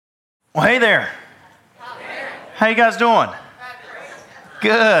Well, hey there. How you guys doing?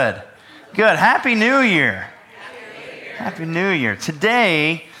 Good. Good. Happy New Year. Happy New Year.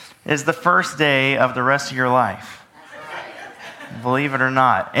 Today is the first day of the rest of your life. Believe it or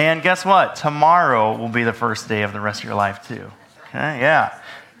not. And guess what? Tomorrow will be the first day of the rest of your life too. Okay? Yeah.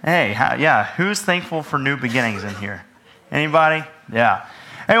 Hey, who's thankful for new beginnings in here? Anybody? Yeah.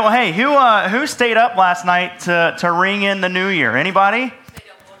 Hey, who stayed up last night to ring in the new year? Anybody?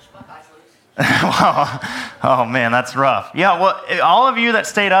 Oh man, that's rough. Yeah, well, all of you that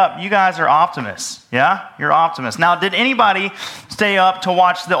stayed up, you guys are optimists. Yeah, you're optimists. Now, did anybody stay up to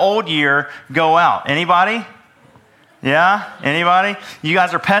watch the old year go out? Anybody? Yeah, anybody? You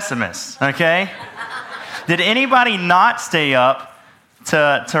guys are pessimists. Okay. Did anybody not stay up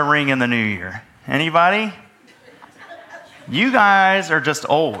to ring in the new year? Anybody? You guys are just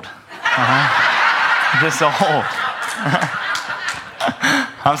old. Just old.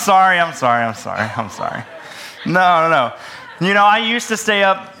 I'm sorry. No. You know, I used to stay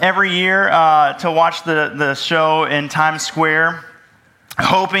up every year to watch the show in Times Square,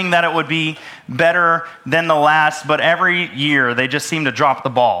 hoping that it would be better than the last, but every year they just seem to drop the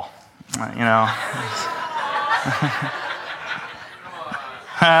ball, you know.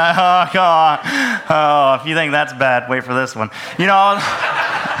 Oh, come on. Oh, if you think that's bad, wait for this one. You know,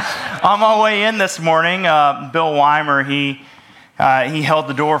 on my way in this morning, Bill Weimer, he held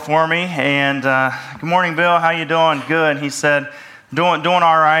the door for me, and good morning, Bill. How you doing? Good. He said, doing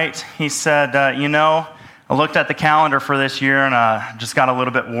all right. He said, I looked at the calendar for this year, and just got a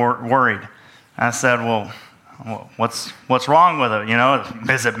little bit worried. I said, well, what's wrong with it? You know,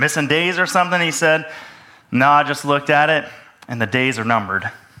 is it missing days or something? He said, no, I just looked at it, and the days are numbered.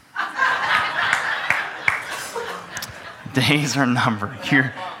 Days are numbered.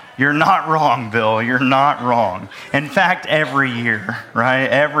 You're not wrong, Bill. You're not wrong. In fact, every year, right?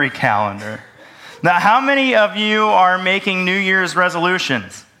 Every calendar. Now, how many of you are making New Year's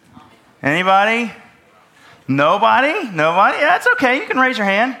resolutions? Anybody? Nobody? Yeah, that's okay. You can raise your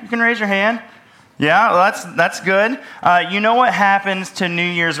hand. Yeah, well, that's good. You know what happens to New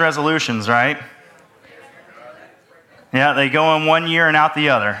Year's resolutions, right? Yeah, they go in one year and out the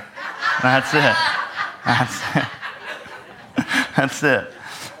other. That's it. That's it.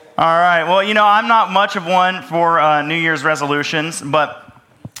 All right. Well, you know, I'm not much of one for New Year's resolutions, but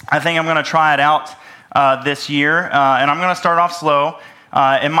I think I'm going to try it out this year, and I'm going to start off slow.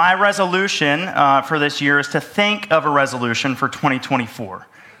 And my resolution for this year is to think of a resolution for 2024.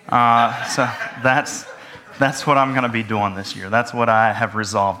 So that's what I'm going to be doing this year. That's what I have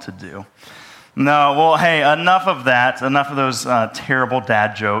resolved to do. No, well, hey, enough of that. Enough of those terrible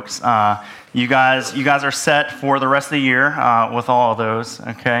dad jokes. You guys are set for the rest of the year with all of those,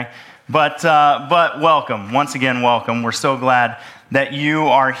 okay? But welcome. Once again, welcome. We're so glad that you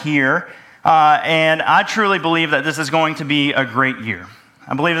are here. And I truly believe that this is going to be a great year.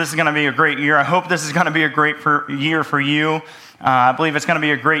 I believe this is going to be a great year. I hope this is going to be a great year for you. I believe it's going to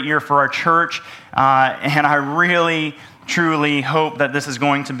be a great year for our church. And I really, truly hope that this is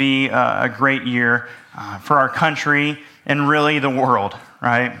going to be a great year for our country and really the world,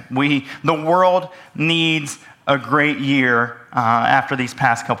 right? The world needs a great year after these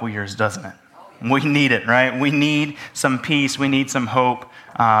past couple years, doesn't it? We need it, right? We need some peace, we need some hope,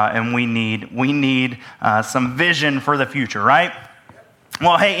 and we need some vision for the future, right?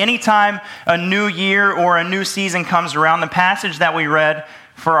 Well, hey, anytime a new year or a new season comes around, the passage that we read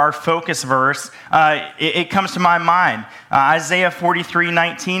for our focus verse, it comes to my mind. Isaiah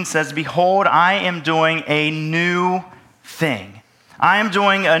 43:19 says, "Behold, I am doing a new thing. I am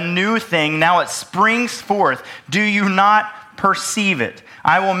doing a new thing. Now it springs forth. Do you not perceive it?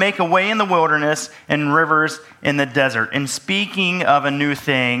 I will make a way in the wilderness and rivers in the desert." And speaking of a new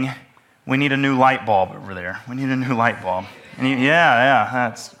thing, we need a new light bulb over there. We need a new light bulb. Yeah,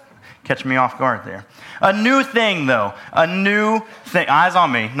 that's catch me off guard there. A new thing, though. A new thing. Eyes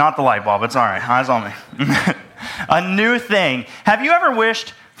on me, not the light bulb. It's all right. Eyes on me. A new thing. Have you ever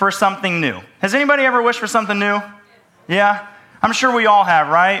wished for something new? Has anybody ever wished for something new? Yeah? I'm sure we all have,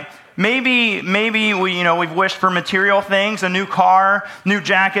 right? Maybe we've wished for material things, a new car, new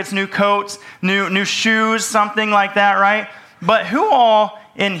jackets, new coats, new shoes, something like that, right? But who all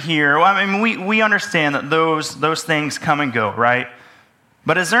in here, I mean, we understand that those things come and go, right?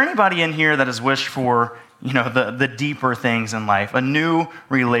 But is there anybody in here that has wished for, the deeper things in life, a new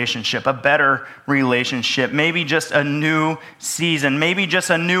relationship, a better relationship, maybe just a new season, maybe just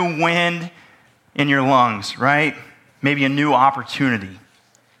a new wind in your lungs, right? Maybe a new opportunity.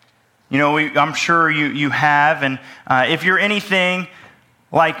 I'm sure you have, and if you're anything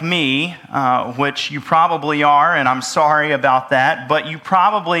like me, which you probably are, and I'm sorry about that, but you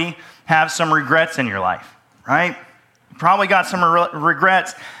probably have some regrets in your life, right? You probably got some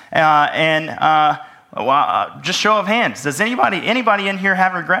regrets, just show of hands. Does anybody in here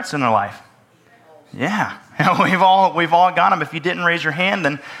have regrets in their life? Yeah, we've all got them. If you didn't raise your hand,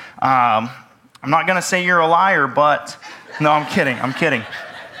 then I'm not going to say you're a liar, but no, I'm kidding.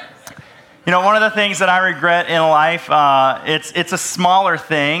 You know, one of the things that I regret in life, it's a smaller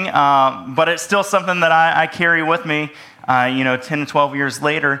thing, but it's still something that I carry with me, 10 to 12 years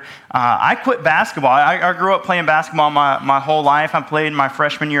later. I quit basketball. I grew up playing basketball my whole life. I played my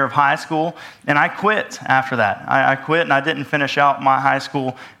freshman year of high school, and I quit after that. I quit, and I didn't finish out my high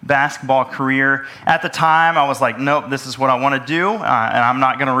school basketball career. At the time, I was like, nope, this is what I want to do, and I'm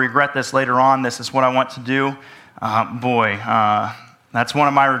not going to regret this later on. This is what I want to do. That's one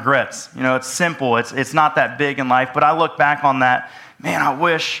of my regrets. You know, it's simple. It's not that big in life, but I look back on that. Man, I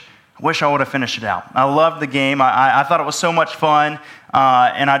wish I would have finished it out. I loved the game. I thought it was so much fun,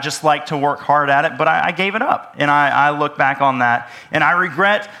 and I just like to work hard at it, but I gave it up, and I look back on that, and I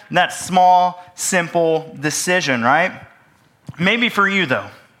regret that small, simple decision, right? Maybe for you, though,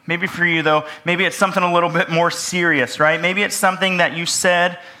 maybe it's something a little bit more serious, right? Maybe it's something that you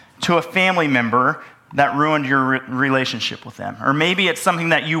said to a family member that ruined your relationship with them. Or maybe it's something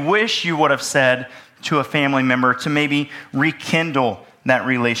that you wish you would have said to a family member to maybe rekindle that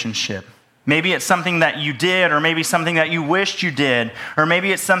relationship. Maybe it's something that you did, or maybe something that you wished you did, or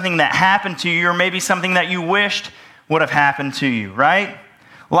maybe it's something that happened to you, or maybe something that you wished would have happened to you, right?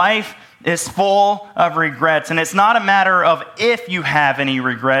 Life is full of regrets, and it's not a matter of if you have any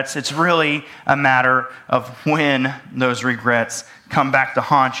regrets, it's really a matter of when those regrets come back to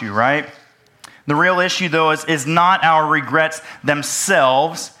haunt you, right? The real issue, though, is not our regrets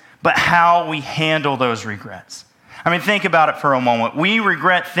themselves, but how we handle those regrets. I mean, think about it for a moment. We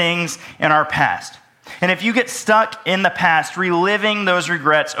regret things in our past. And if you get stuck in the past, reliving those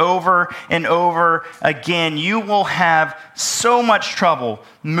regrets over and over again, you will have so much trouble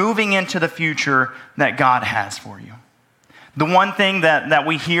moving into the future that God has for you. The one thing that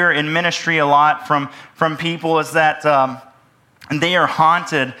we hear in ministry a lot from people is that they are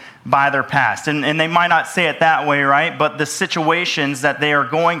haunted by their past. And they might not say it that way, right? But the situations that they are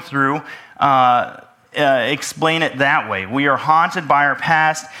going through explain it that way. We are haunted by our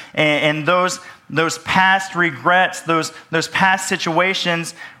past, and those past regrets, those past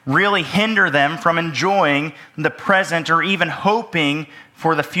situations really hinder them from enjoying the present or even hoping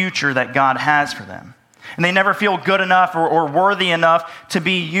for the future that God has for them. And they never feel good enough or worthy enough to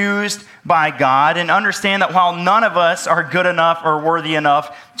be used by God. And understand that while none of us are good enough or worthy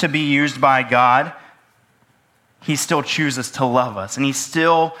enough to be used by God, He still chooses to love us. And He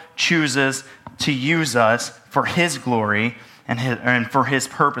still chooses to use us for His glory and for His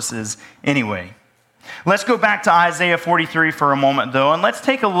purposes anyway. Let's go back to Isaiah 43 for a moment, though, and let's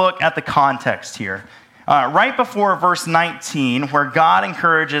take a look at the context here. Right before verse 19, where God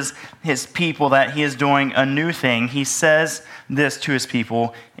encourages His people that He is doing a new thing, He says this to His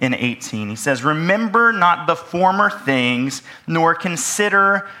people in 18. He says, "Remember not the former things, nor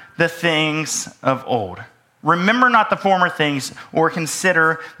consider the things of old." Remember not the former things, or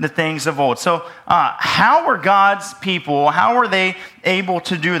consider the things of old. So how were God's people, how were they able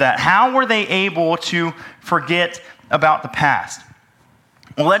to do that? How were they able to forget about the past?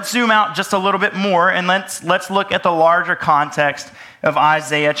 Well, let's zoom out just a little bit more, and let's look at the larger context of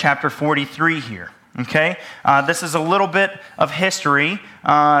Isaiah chapter 43 here. Okay, this is a little bit of history,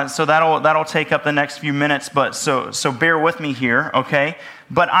 so that'll take up the next few minutes. But so bear with me here, okay?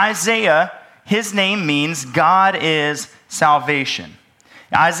 But Isaiah, his name means God is salvation.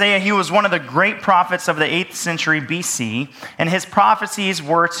 Isaiah, he was one of the great prophets of the 8th century BC, and his prophecies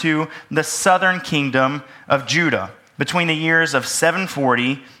were to the southern kingdom of Judah between the years of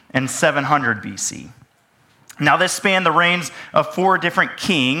 740 and 700 BC. Now, this spanned the reigns of 4 different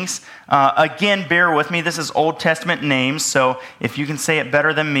kings. Again, bear with me. This is Old Testament names, so if you can say it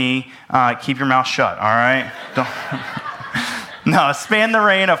better than me, keep your mouth shut, all right? No, it spanned the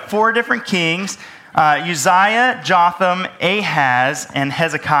reign of 4 different kings, Uzziah, Jotham, Ahaz, and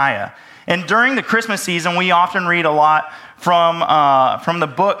Hezekiah. And during the Christmas season, we often read a lot from the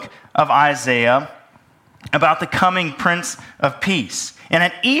book of Isaiah about the coming Prince of Peace. And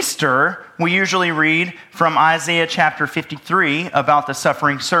at Easter, we usually read from Isaiah chapter 53 about the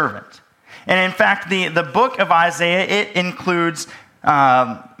suffering servant. And in fact, the book of Isaiah, it includes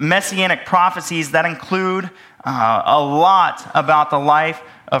messianic prophecies that include a lot about the life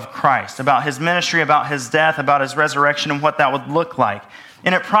of Christ, about His ministry, about His death, about His resurrection, and what that would look like.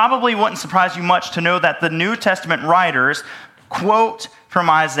 And it probably wouldn't surprise you much to know that the New Testament writers quote from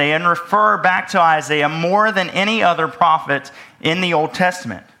Isaiah and refer back to Isaiah more than any other prophet in the Old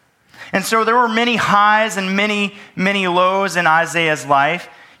Testament. And so there were many highs and many, many lows in Isaiah's life.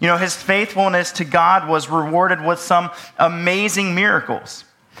 You know, his faithfulness to God was rewarded with some amazing miracles.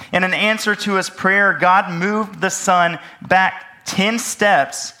 In an answer to his prayer, God moved the sun back 10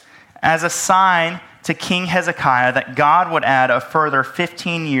 steps as a sign to King Hezekiah that God would add a further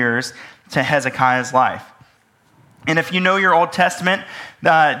 15 years to Hezekiah's life. And if you know your Old Testament,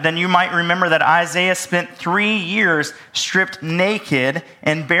 then you might remember that Isaiah spent 3 years stripped naked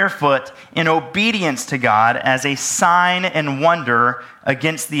and barefoot in obedience to God as a sign and wonder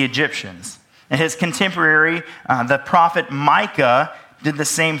against the Egyptians. And his contemporary, the prophet Micah, did the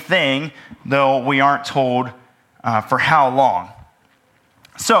same thing, though we aren't told for how long.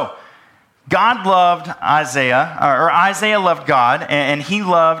 So, God loved Isaiah, or Isaiah loved God, and he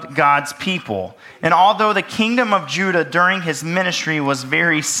loved God's people. And although the kingdom of Judah during his ministry was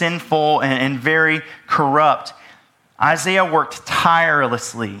very sinful and very corrupt, Isaiah worked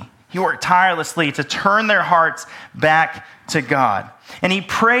tirelessly. He worked tirelessly to turn their hearts back to God. And he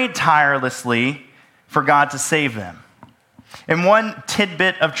prayed tirelessly for God to save them. And one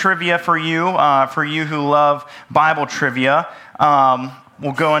tidbit of trivia for you who love Bible trivia,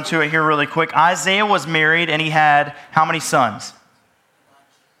 we'll go into it here really quick. Isaiah was married and he had how many sons?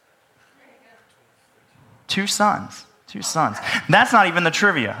 2 sons. 2 sons. That's not even the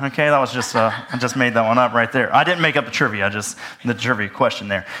trivia, okay? That was just, I just made that one up right there. I didn't make up the trivia, just the trivia question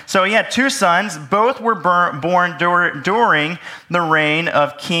there. So he had 2 sons. Both were born during the reign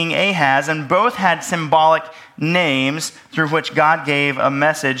of King Ahaz, and both had symbolic names through which God gave a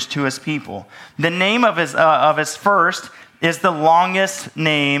message to his people. The name of his first is the longest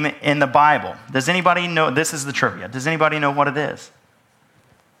name in the Bible. Does anybody know? This is the trivia. Does anybody know what it is?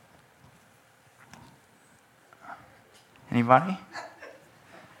 Anybody?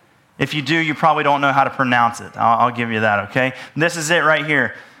 If you do, you probably don't know how to pronounce it. I'll give you that, okay? This is it right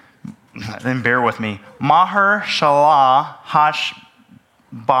here. Then bear with me. Maher-shalal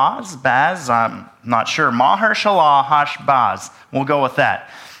Hash-Baz? I'm not sure. Maher-shalal Hash-Baz. We'll go with that.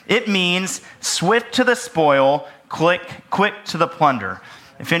 It means swift to the spoil, quick to the plunder.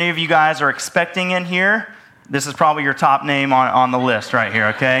 If any of you guys are expecting in here, this is probably your top name on the list right here,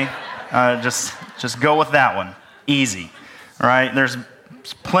 okay? Just go with that one. Easy. All right? There's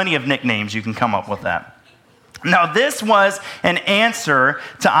plenty of nicknames you can come up with that. Now, this was an answer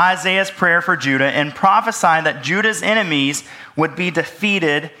to Isaiah's prayer for Judah and prophesying that Judah's enemies would be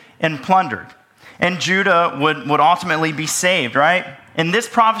defeated and plundered. And Judah would ultimately be saved, right? And this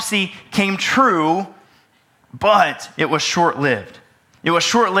prophecy came true, but it was short-lived. It was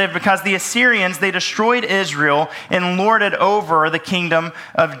short-lived because the Assyrians, they destroyed Israel and lorded over the kingdom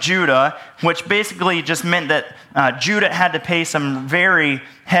of Judah, which basically just meant that Judah had to pay some very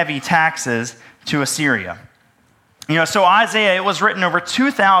heavy taxes to Assyria. You know, so Isaiah, it was written over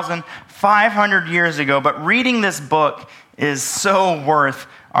 2,500 years ago, but reading this book is so worth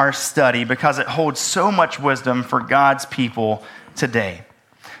our study because it holds so much wisdom for God's people today.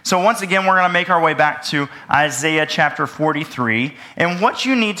 So once again, we're going to make our way back to Isaiah chapter 43. And what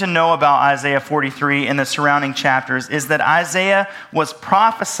you need to know about Isaiah 43 and the surrounding chapters is that Isaiah was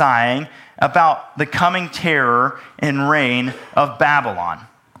prophesying about the coming terror and reign of Babylon.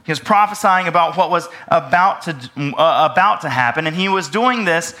 He was prophesying about what was about to happen, and he was doing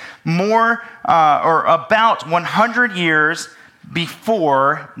this about 100 years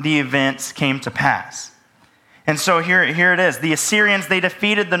before the events came to pass. And so here it is. The Assyrians, they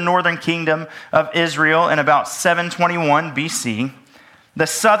defeated the northern kingdom of Israel in about 721 BC. The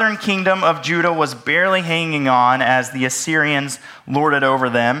southern kingdom of Judah was barely hanging on as the Assyrians lorded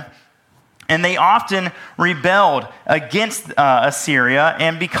over them. And they often rebelled against Assyria.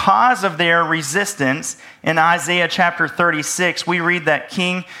 And because of their resistance, in Isaiah chapter 36, we read that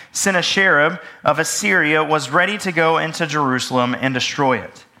King Sennacherib of Assyria was ready to go into Jerusalem and destroy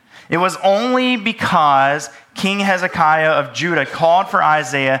it. It was only because King Hezekiah of Judah called for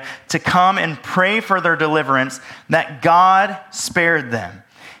Isaiah to come and pray for their deliverance that God spared them.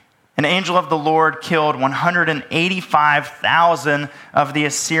 An angel of the Lord killed 185,000 of the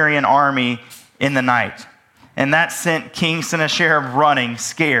Assyrian army in the night. And that sent King Sennacherib running,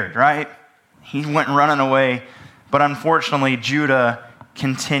 scared, right? He went running away. But unfortunately, Judah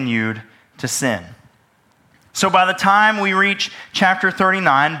continued to sin. So by the time we reach chapter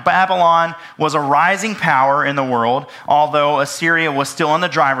 39, Babylon was a rising power in the world, although Assyria was still in the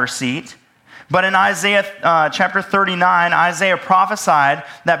driver's seat. But in Isaiah chapter 39, Isaiah prophesied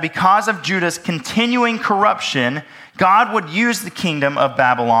that because of Judah's continuing corruption, God would use the kingdom of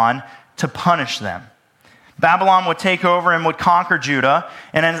Babylon to punish them. Babylon would take over and would conquer Judah.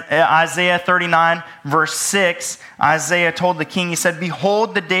 And in Isaiah 39, verse 6, Isaiah told the king, he said,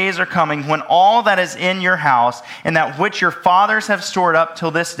 "Behold, the days are coming when all that is in your house and that which your fathers have stored up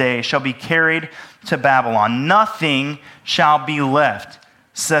till this day shall be carried to Babylon. Nothing shall be left,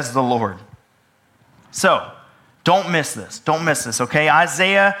 says the Lord." So, don't miss this. Don't miss this, okay?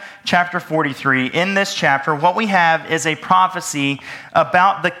 Isaiah chapter 43. In this chapter, what we have is a prophecy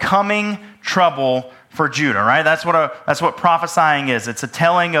about the coming trouble for Judah, right? That's what prophesying is. It's a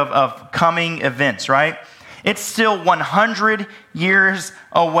telling of coming events, right? It's still 100 years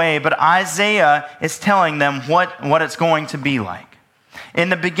away, but Isaiah is telling them what it's going to be like. In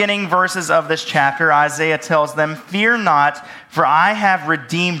the beginning verses of this chapter, Isaiah tells them, "Fear not, for I have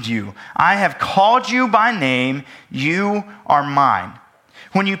redeemed you. I have called you by name. You are mine.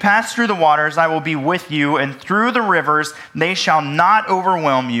 When you pass through the waters, I will be with you, and through the rivers, they shall not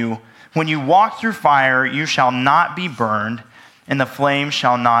overwhelm you. When you walk through fire, you shall not be burned, and the flame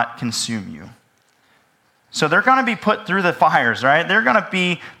shall not consume you." So they're going to be put through the fires, right? They're going to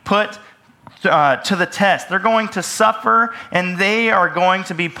be put to the test. They're going to suffer, and they are going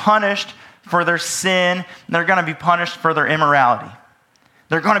to be punished for their sin. They're going to be punished for their immorality.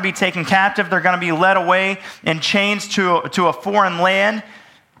 They're going to be taken captive. They're going to be led away in chains to a foreign land.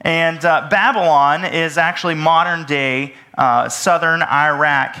 And Babylon is actually modern-day southern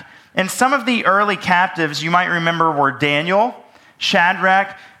Iraq. And some of the early captives, you might remember, were Daniel,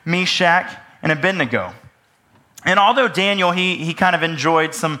 Shadrach, Meshach, and Abednego. And although Daniel, he kind of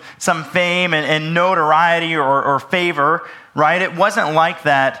enjoyed some fame and notoriety or favor, right? It wasn't like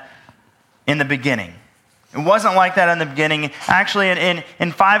that in the beginning. It wasn't like that in the beginning. Actually,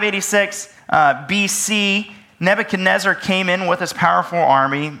 in 586 BC, Nebuchadnezzar came in with his powerful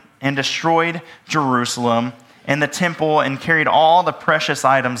army and destroyed Jerusalem and the temple and carried all the precious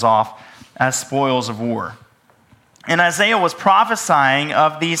items off as spoils of war. And Isaiah was prophesying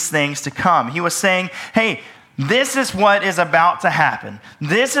of these things to come. He was saying, hey, this is what is about to happen.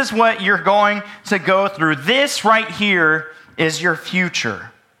 This is what you're going to go through. This right here is your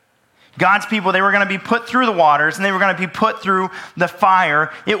future. God's people, they were going to be put through the waters and they were going to be put through the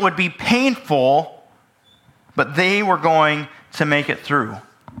fire. It would be painful, but they were going to make it through.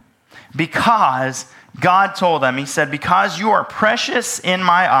 Because God told them, he said, "Because you are precious in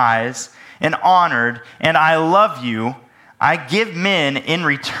my eyes and honored, and I love you, I give men in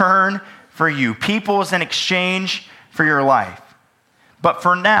return for you, peoples in exchange for your life." But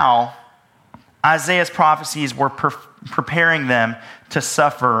for now, Isaiah's prophecies were preparing them to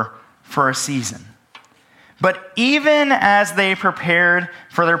suffer for a season. But even as they prepared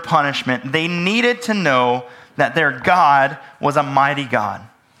for their punishment, they needed to know that their God was a mighty God.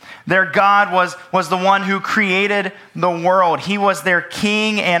 Their God was the one who created the world. He was their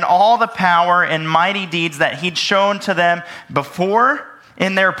king, and all the power and mighty deeds that he'd shown to them before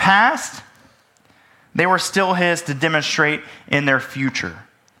in their past, they were still his to demonstrate in their future.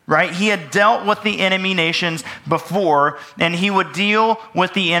 Right? He had dealt with the enemy nations before, and he would deal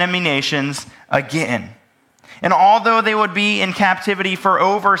with the enemy nations again. And although they would be in captivity for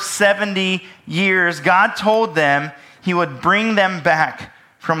over 70 years, God told them he would bring them back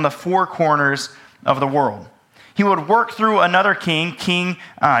from the four corners of the world. He would work through another king, King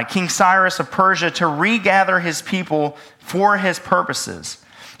Cyrus of Persia, to regather his people for his purposes.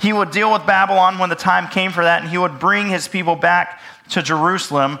 He would deal with Babylon when the time came for that, and he would bring his people back to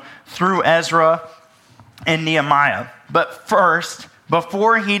Jerusalem through Ezra and Nehemiah. But first,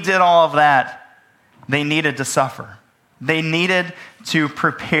 before he did all of that, they needed to suffer. They needed to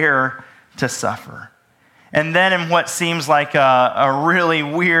prepare to suffer. And then in what seems like a really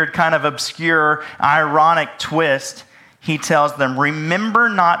weird, kind of obscure, ironic twist, he tells them, "Remember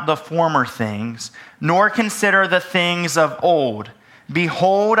not the former things, nor consider the things of old.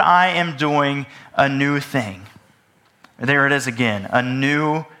 Behold, I am doing a new thing." There it is again, a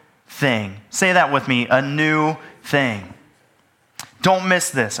new thing. Say that with me, a new thing. Don't miss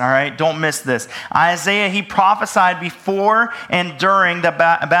this, all right? Don't miss this. Isaiah, he prophesied before and during the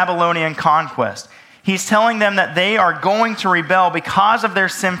Babylonian conquest. He's telling them that they are going to rebel because of their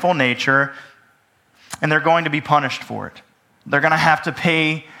sinful nature, and they're going to be punished for it. They're going to have to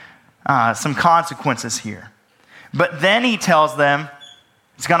pay some consequences here. But then he tells them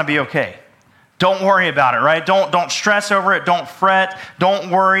it's going to be okay. Don't worry about it, right? Don't stress over it. Don't fret.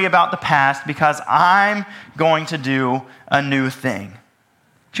 Don't worry about the past, because I'm going to do a new thing.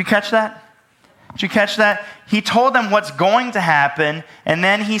 Did you catch that? Did you catch that? He told them what's going to happen, and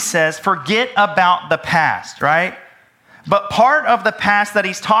then he says, forget about the past, right? But part of the past that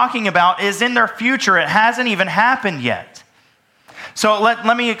he's talking about is in their future. It hasn't even happened yet. So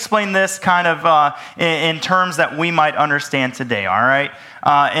let me explain this kind of in terms that we might understand today, all right?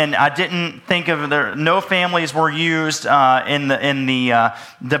 And I didn't think of no families were used in the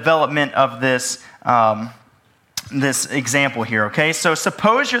development of this this example here, okay? So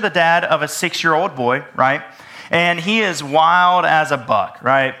suppose you're the dad of a 6-year-old boy, right? And he is wild as a buck,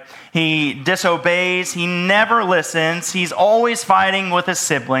 right? He disobeys. He never listens. He's always fighting with his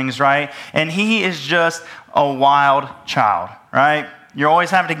siblings, right? And he is just a wild child, right? You're always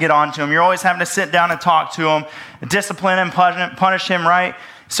having to get on to him. You're always having to sit down and talk to him, discipline him, punish him, right?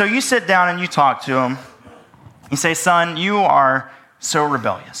 So you sit down and you talk to him. You say, son, you are so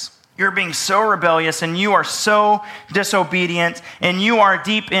rebellious. You're being so rebellious and you are so disobedient and you are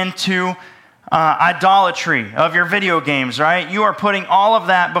deep into idolatry of your video games, right? You are putting all of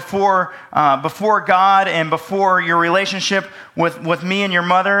that before God and before your relationship with me and your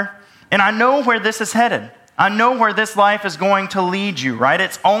mother. And I know where this is headed. I know where this life is going to lead you, right?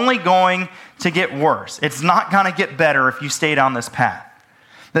 It's only going to get worse. It's not going to get better if you stay down this path.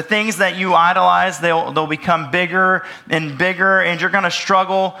 The things that you idolize, they'll become bigger, and you're going to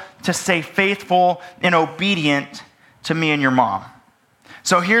struggle to stay faithful and obedient to me and your mom.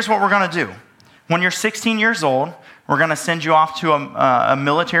 So here's what we're going to do. When you're 16 years old, we're going to send you off to a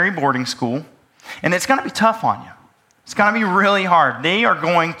military boarding school, and it's going to be tough on you. It's going to be really hard. They are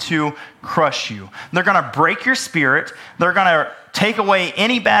going to crush you. They're going to break your spirit. They're going to take away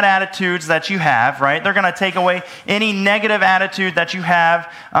any bad attitudes that you have, right? They're going to take away any negative attitude that you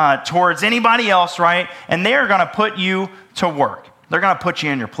have towards anybody else, right? And they are going to put you to work. They're going to put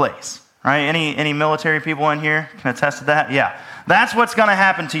you in your place, right? Any military people in here can attest to that? Yeah. That's what's going to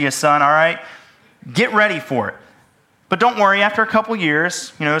happen to you, son, all right? Get ready for it. But don't worry, after a couple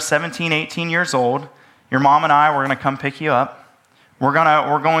years, 17, 18 years old, your mom and I, we're going to come pick you up. We're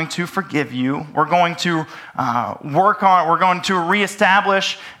going to forgive you. We're going to we're going to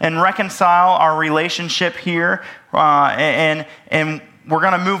reestablish and reconcile our relationship here, and we're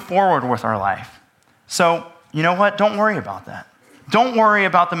going to move forward with our life. So, you know what? Don't worry about that. Don't worry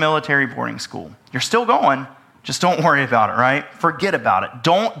about the military boarding school. You're still going. Just don't worry about it, right? Forget about it.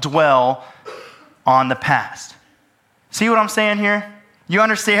 Don't dwell on the past. See what I'm saying here? You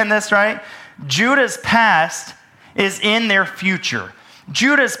understand this, right? Judah's past is in their future.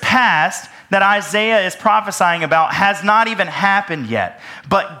 Judah's past that Isaiah is prophesying about has not even happened yet.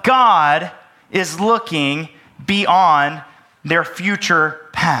 But God is looking beyond their future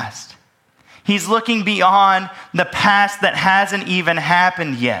past. He's looking beyond the past that hasn't even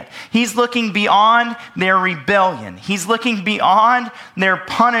happened yet. He's looking beyond their rebellion. He's looking beyond their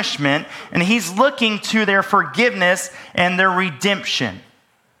punishment, and he's looking to their forgiveness and their redemption.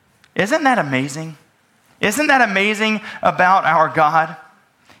 Isn't that amazing? Isn't that amazing about our God?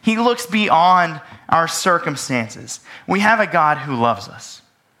 He looks beyond our circumstances. We have a God who loves us.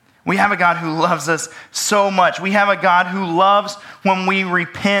 We have a God who loves us so much. We have a God who loves when we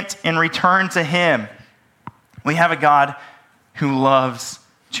repent and return to him. We have a God who loves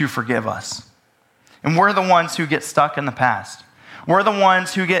to forgive us. And we're the ones who get stuck in the past. We're the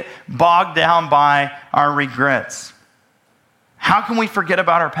ones who get bogged down by our regrets. How can we forget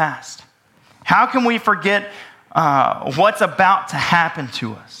about our past? How can we forget what's about to happen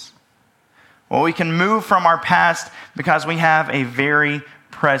to us? Well, we can move from our past because we have a very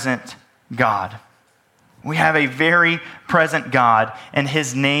present God. We have a very present God, and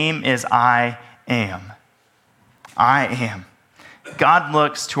his name is I Am. I Am. God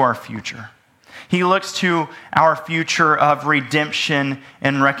looks to our future. He looks to our future of redemption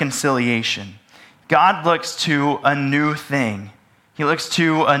and reconciliation. God looks to a new thing. He looks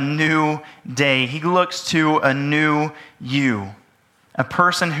to a new day. He looks to a new you, a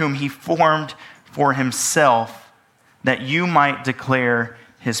person whom he formed for himself, that you might declare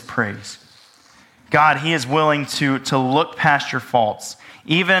his praise. God, he is willing to look past your faults,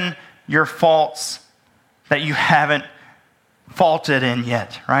 even your faults that you haven't faulted in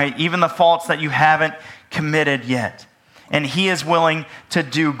yet, right? Even the faults that you haven't committed yet. And he is willing to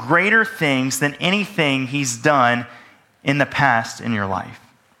do greater things than anything he's done in the past in your life.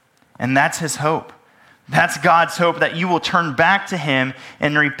 And that's his hope. That's God's hope, that you will turn back to him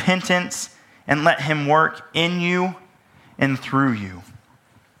in repentance and let him work in you and through you.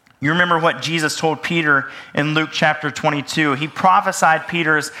 You remember what Jesus told Peter in Luke chapter 22. He prophesied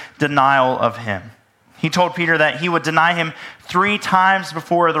Peter's denial of him. He told Peter that he would deny him 3 times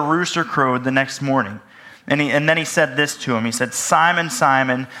before the rooster crowed the next morning. And then he said this to him. He said, Simon,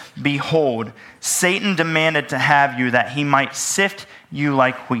 Simon, behold, Satan demanded to have you that he might sift you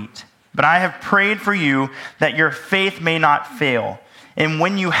like wheat. But I have prayed for you that your faith may not fail. And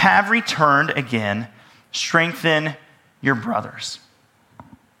when you have returned again, strengthen your brothers.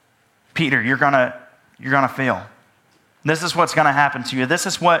 Peter, you're gonna fail. This is what's gonna happen to you. This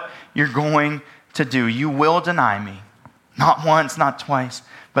is what you're going to do. You will deny me. Not once, not twice,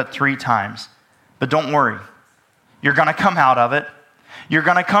 but 3 times. But don't worry. You're gonna come out of it. You're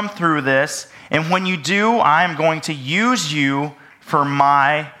gonna come through this. And when you do, I am going to use you for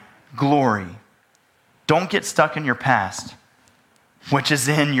my glory. Don't get stuck in your past, which is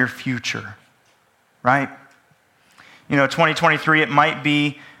in your future, right? 2023, it might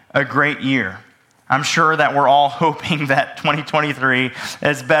be a great year. I'm sure that we're all hoping that 2023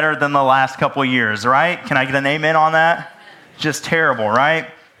 is better than the last couple of years, right? Can I get an amen on that? Just terrible, right?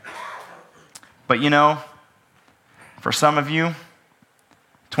 But for some of you,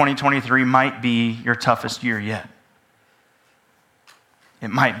 2023 might be your toughest year yet. It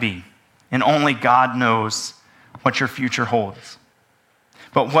might be. And only God knows what your future holds.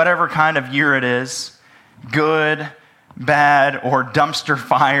 But whatever kind of year it is, good, bad, or dumpster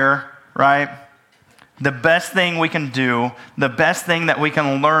fire, right? The best thing we can do, the best thing that we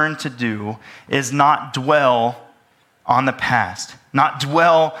can learn to do is not dwell on the past, not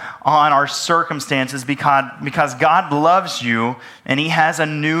dwell on our circumstances because God loves you and He has a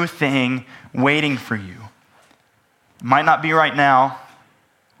new thing waiting for you. It might not be right now.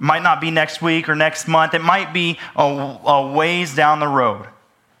 It might not be next week or next month. It might be a ways down the road.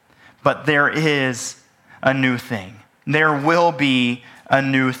 But there is a new thing. There will be a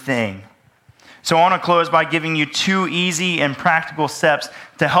new thing. So I want to close by giving you 2 easy and practical steps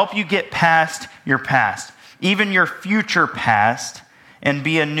to help you get past your past, even your future past, and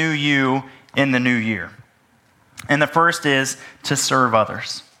be a new you in the new year. And the first is to serve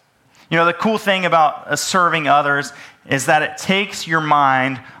others. The cool thing about serving others is that it takes your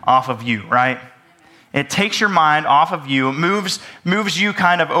mind off of you, right? It takes your mind off of you, moves you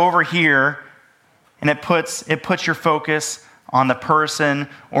kind of over here, and it puts your focus on the person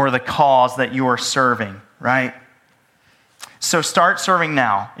or the cause that you are serving, right? So start serving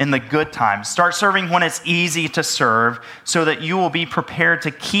now in the good times. Start serving when it's easy to serve so that you will be prepared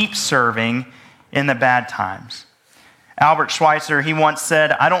to keep serving in the bad times. Albert Schweitzer, he once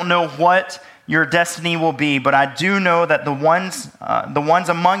said, "I don't know what your destiny will be, but I do know that the ones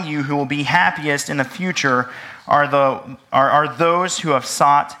among you who will be happiest in the future are those who have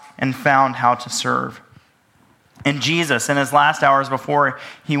sought and found how to serve." And Jesus, in his last hours before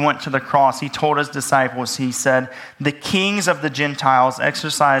he went to the cross, he told his disciples, he said, "The kings of the Gentiles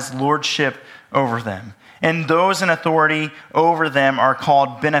exercise lordship over them, and those in authority over them are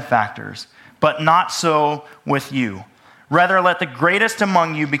called benefactors, but not so with you. Rather, let the greatest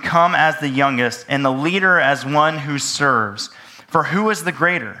among you become as the youngest, and the leader as one who serves. For who is the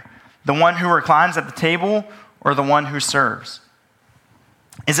greater, the one who reclines at the table or the one who serves?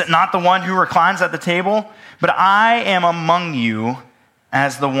 Is it not the one who reclines at the table? But I am among you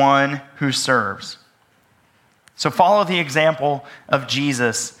as the one who serves." So follow the example of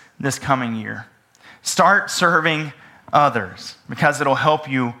Jesus this coming year. Start serving others because it'll help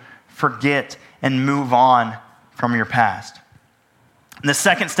you forget and move on from your past. And the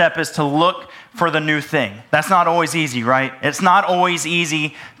second step is to look for the new thing. That's not always easy, right? It's not always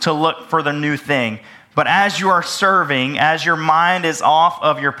easy to look for the new thing. But as you are serving, as your mind is off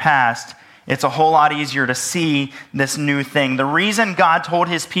of your past, it's a whole lot easier to see this new thing. The reason God told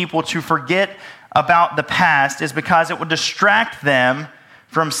his people to forget about the past is because it would distract them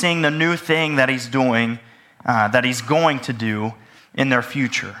from seeing the new thing that he's doing, that he's going to do in their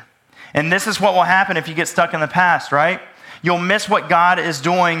future. And this is what will happen if you get stuck in the past, right? You'll miss what God is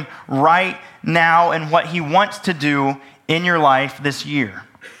doing right now and what he wants to do in your life this year.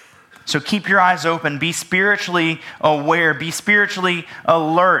 So keep your eyes open, be spiritually aware, be spiritually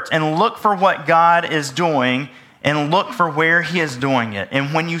alert, and look for what God is doing and look for where he is doing it.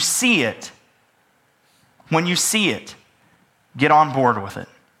 And when you see it, get on board with it.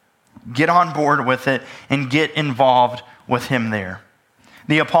 Get on board with it and get involved with him there.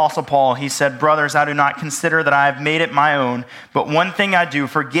 The Apostle Paul, he said, "Brothers, I do not consider that I have made it my own, but one thing I do,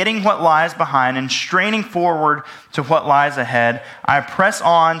 forgetting what lies behind and straining forward to what lies ahead, I press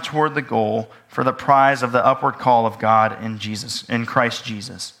on toward the goal for the prize of the upward call of God in Christ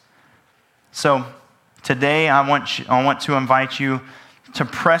Jesus." So today I want to invite you to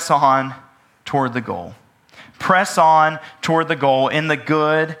press on toward the goal. Press on toward the goal in the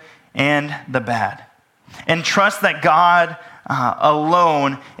good and the bad. And trust that God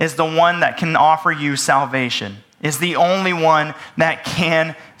alone is the one that can offer you salvation, is the only one that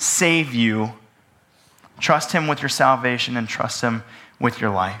can save you. Trust him with your salvation and trust him with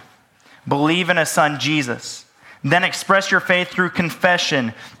your life. Believe in his son, Jesus. Then express your faith through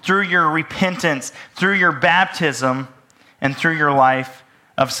confession, through your repentance, through your baptism, and through your life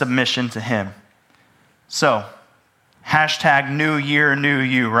of submission to him. So, hashtag New Year, New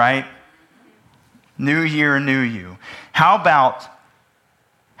You, right? New Year, New You. How about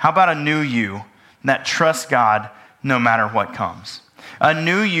a new you that trusts God no matter what comes? A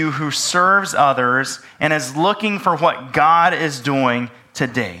new you who serves others and is looking for what God is doing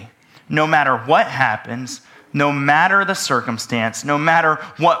today. No matter what happens, no matter the circumstance, no matter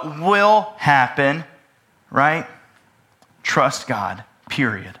what will happen, right? Trust God,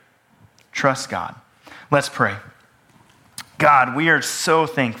 period. Trust God. Let's pray. God, we are so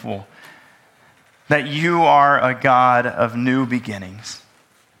thankful that you are a God of new beginnings.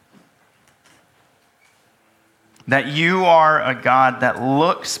 That you are a God that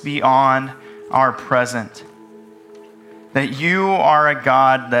looks beyond our present. That you are a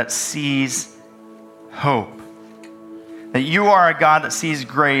God that sees hope. That you are a God that sees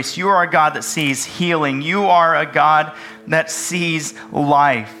grace. You are a God that sees healing. You are a God that sees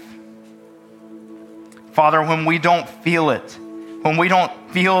life. Father, when we don't feel it, when we don't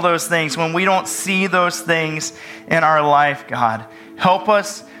feel those things, when we don't see those things in our life, God, help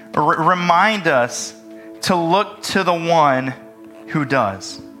us, remind us to look to the one who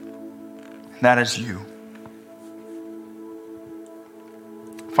does. That is you.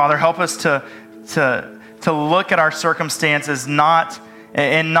 Father, help us to look at our circumstances and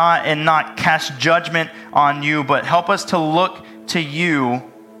not cast judgment on you, but help us to look to you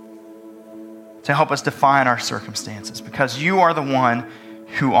to help us define our circumstances, because you are the one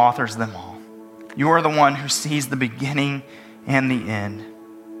who authors them all. You are the one who sees the beginning and the end.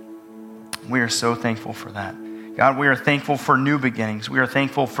 We are so thankful for that. God, we are thankful for new beginnings. We are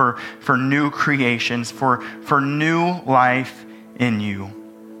thankful for new creations, for new life in you.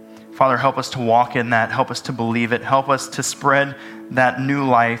 Father, help us to walk in that. Help us to believe it. Help us to spread that new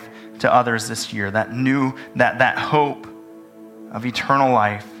life to others this year. That hope of eternal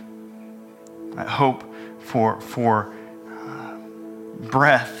life. That hope for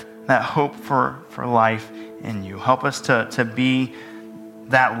breath. That hope for life in you. Help us to be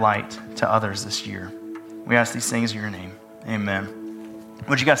that light to others this year. We ask these things in your name. Amen.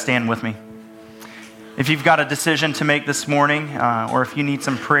 Would you guys stand with me? If you've got a decision to make this morning, or if you need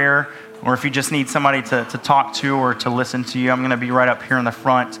some prayer, or if you just need somebody to talk to or to listen to you, I'm going to be right up here in the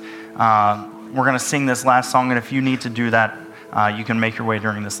front. We're going to sing this last song, and if you need to do that, you can make your way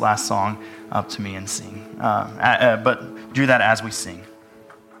during this last song up to me and sing. But do that as we sing.